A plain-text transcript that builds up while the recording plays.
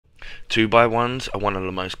2x1s are one of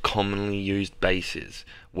the most commonly used bases,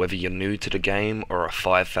 whether you're new to the game or a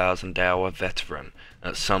 5,000 hour veteran.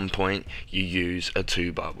 At some point you use a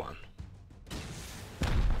 2x1.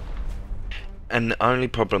 And the only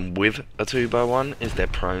problem with a 2x1 is they're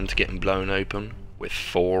prone to getting blown open with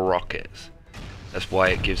 4 rockets. That's why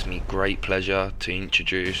it gives me great pleasure to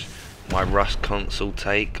introduce my Rust console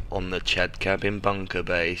take on the Chad Cabin bunker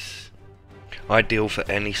base. Ideal for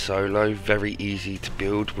any solo, very easy to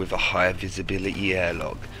build with a high visibility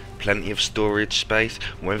airlock. Plenty of storage space.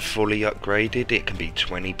 When fully upgraded it can be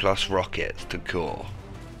 20 plus rockets to core.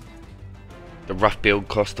 The rough build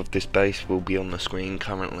cost of this base will be on the screen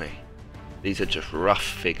currently. These are just rough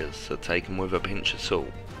figures, so take them with a pinch of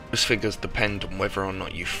salt. Those figures depend on whether or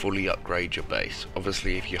not you fully upgrade your base.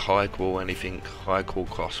 Obviously if you high core anything, high core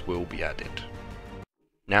costs will be added.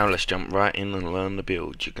 Now let's jump right in and learn the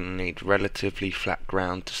build. You're going to need relatively flat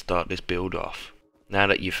ground to start this build off. Now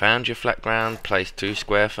that you've found your flat ground, place 2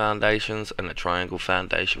 square foundations and a triangle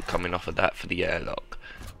foundation coming off of that for the airlock.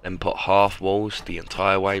 Then put half walls the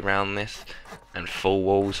entire way around this and full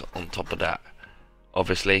walls on top of that.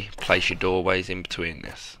 Obviously place your doorways in between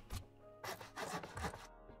this.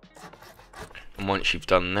 And once you've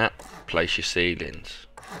done that, place your ceilings.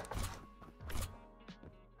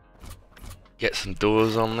 Get some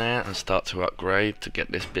doors on there and start to upgrade to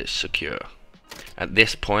get this bit secure. At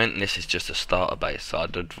this point, this is just a starter base, so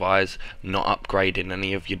I'd advise not upgrading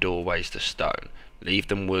any of your doorways to stone. Leave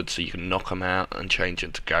them wood so you can knock them out and change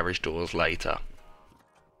them to garage doors later.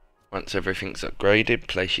 Once everything's upgraded,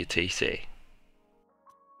 place your TC.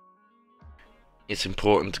 It's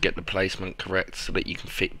important to get the placement correct so that you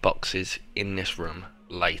can fit boxes in this room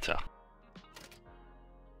later.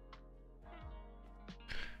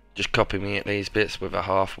 Just copy me at these bits with a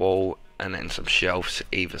half wall and then some shelves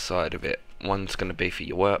either side of it. One's going to be for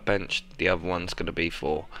your workbench, the other one's going to be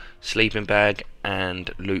for sleeping bag,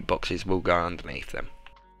 and loot boxes will go underneath them.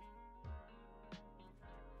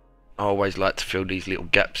 I always like to fill these little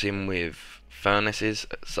gaps in with furnaces,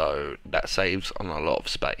 so that saves on a lot of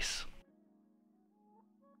space.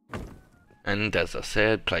 And as I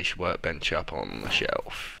said, place your workbench up on the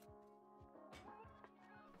shelf.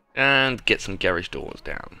 And get some garage doors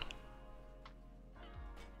down.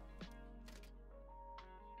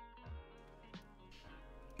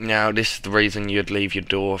 Now this is the reason you'd leave your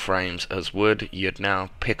door frames as wood. You'd now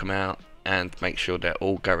pick them out and make sure they're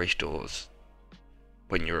all garage doors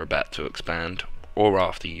when you're about to expand or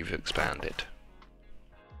after you've expanded.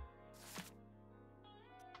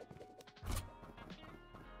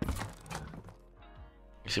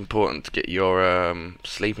 It's important to get your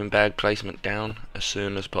sleeping bag placement down as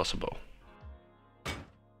soon as possible.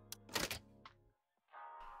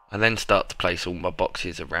 I then start to place all my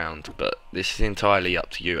boxes around, but this is entirely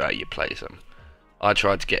up to you how you place them. I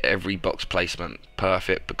try to get every box placement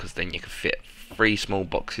perfect because then you can fit 3 small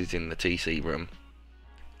boxes in the TC room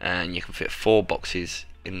and you can fit 4 boxes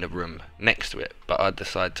in the room next to it, but I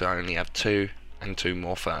decide to only have 2 and 2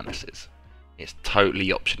 more furnaces. It's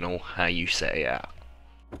totally optional how you set it out.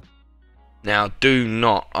 Now do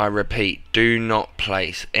not, I repeat, do not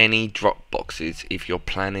place any drop boxes if you're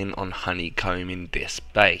planning on honeycombing this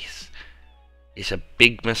base. It's a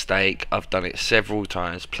big mistake. I've done it several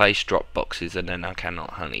times, place drop boxes and then I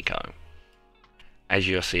cannot honeycomb, as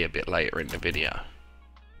you'll see a bit later in the video.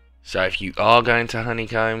 So if you are going to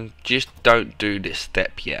honeycomb, just don't do this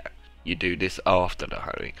step yet. You do this after the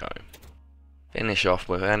honeycomb. Finish off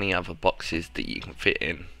with any other boxes that you can fit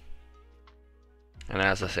in. And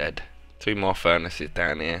as I said, 2 more furnaces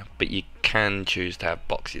down here, but you can choose to have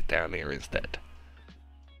boxes down here instead.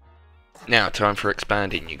 Now time for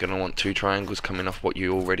expanding. You're going to want 2 triangles coming off what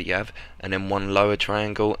you already have, and then 1 lower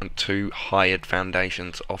triangle and 2 hired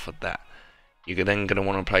foundations off of that. You're then going to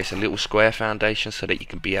want to place a little square foundation so that you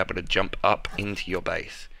can be able to jump up into your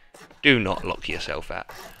base. Do not lock yourself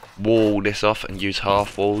out. Wall this off and use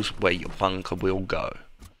half walls where your bunker will go.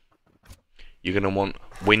 You're going to want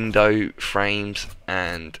window frames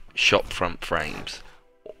and shop front frames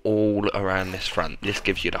all around this front. This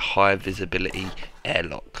gives you the high visibility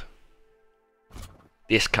airlock.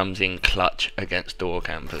 This comes in clutch against door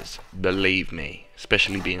campers, believe me,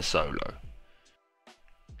 especially being solo.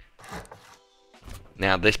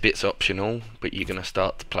 Now this bit's optional, but you're going to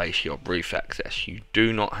start to place your roof access. You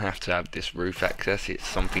do not have to have this roof access, it's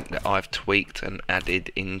something that I've tweaked and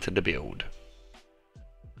added into the build.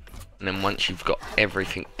 And then once you've got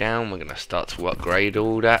everything down, we're going to start to upgrade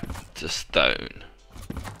all that to stone.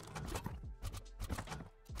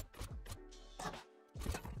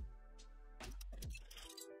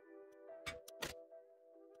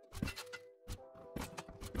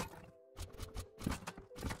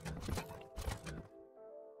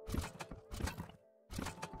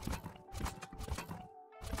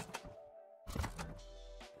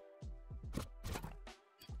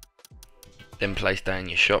 Then place down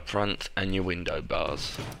your shop fronts and your window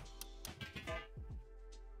bars.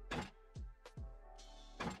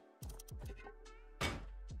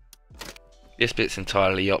 This bit's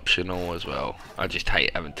entirely optional as well. I just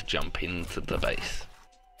hate having to jump into the base.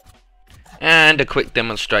 And a quick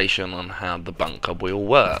demonstration on how the bunker will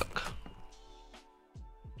work.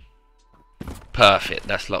 Perfect,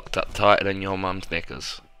 that's locked up tighter than your mum's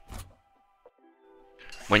knickers.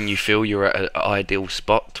 When you feel you're at an ideal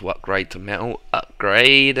spot to upgrade to metal,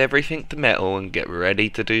 upgrade everything to metal and get ready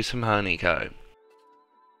to do some honeycomb.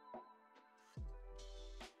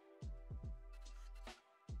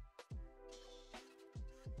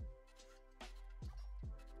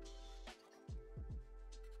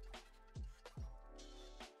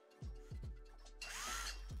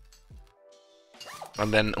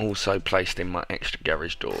 And then also placed in my extra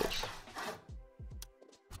garage doors.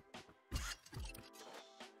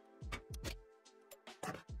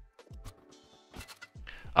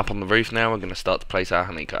 Up on the roof now, we're going to start to place our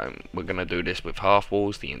honeycomb. We're going to do this with half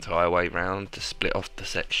walls the entire way round to split off the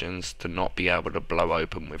sections to not be able to blow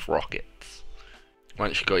open with rockets.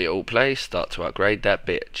 Once you've got it all placed, start to upgrade that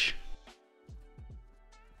bitch.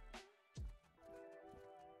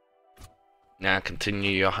 Now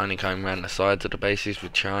continue your honeycomb around the sides of the bases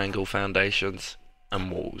with triangle foundations and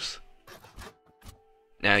walls.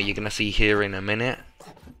 Now you're going to see here in a minute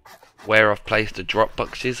where I've placed the drop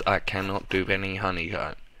boxes, I cannot do any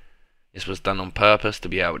honeycomb. This was done on purpose to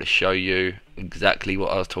be able to show you exactly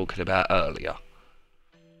what I was talking about earlier.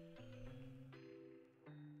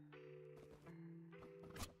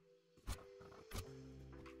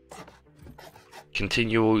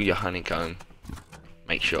 Continue all your honeycomb.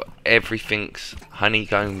 Make sure everything's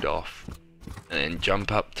honeycombed off. And then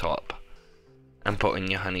jump up top and put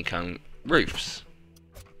in your honeycomb roofs.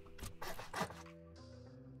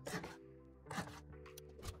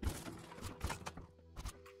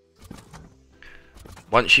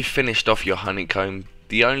 Once you've finished off your honeycomb,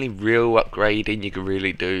 the only real upgrading you can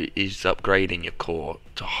really do is upgrading your core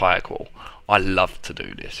to high core. I love to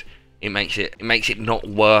do this. It makes it not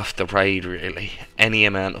worth the raid really. Any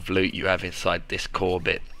amount of loot you have inside this core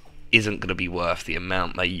bit isn't going to be worth the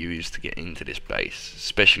amount they use to get into this base,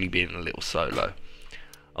 especially being a little solo.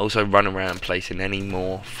 Also run around placing any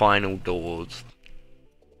more final doors,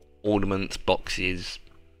 ornaments, boxes,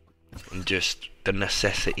 and just the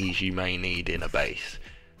necessities you may need in a base.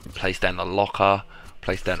 Place down a locker,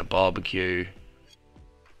 place down a barbecue.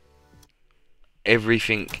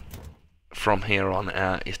 Everything from here on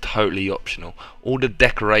out is totally optional. All the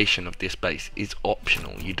decoration of this base is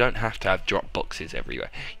optional. You don't have to have drop boxes everywhere.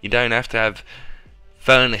 You don't have to have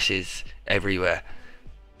furnaces everywhere.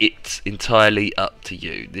 It's entirely up to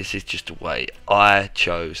you. This is just the way I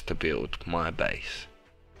chose to build my base.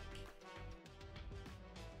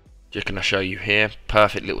 Just going to show you here,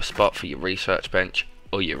 perfect little spot for your research bench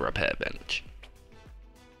or your repair bench.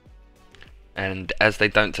 And as they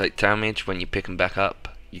don't take damage when you pick them back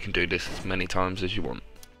up, you can do this as many times as you want.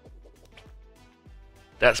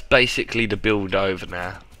 That's basically the build over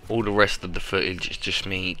now. All the rest of the footage is just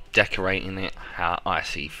me decorating it how I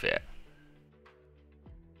see fit.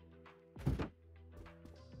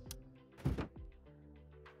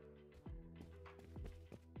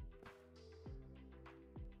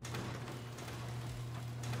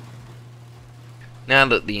 Now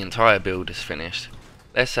that the entire build is finished,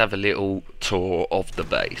 let's have a little tour of the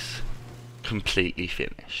base. Completely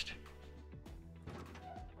finished.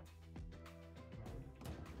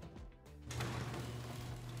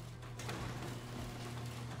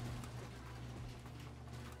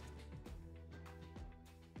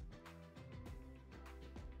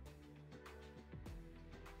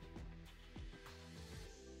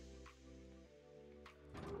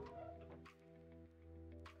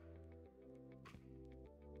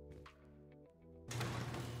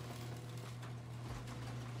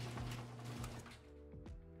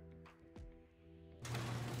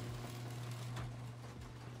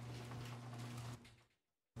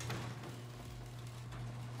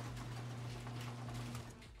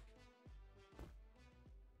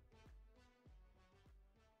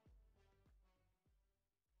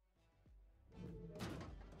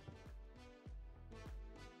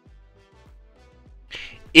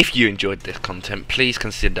 If you enjoyed this content, please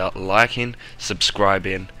consider liking,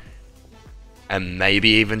 subscribing, and maybe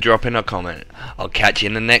even dropping a comment. I'll catch you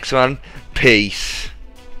in the next one. Peace.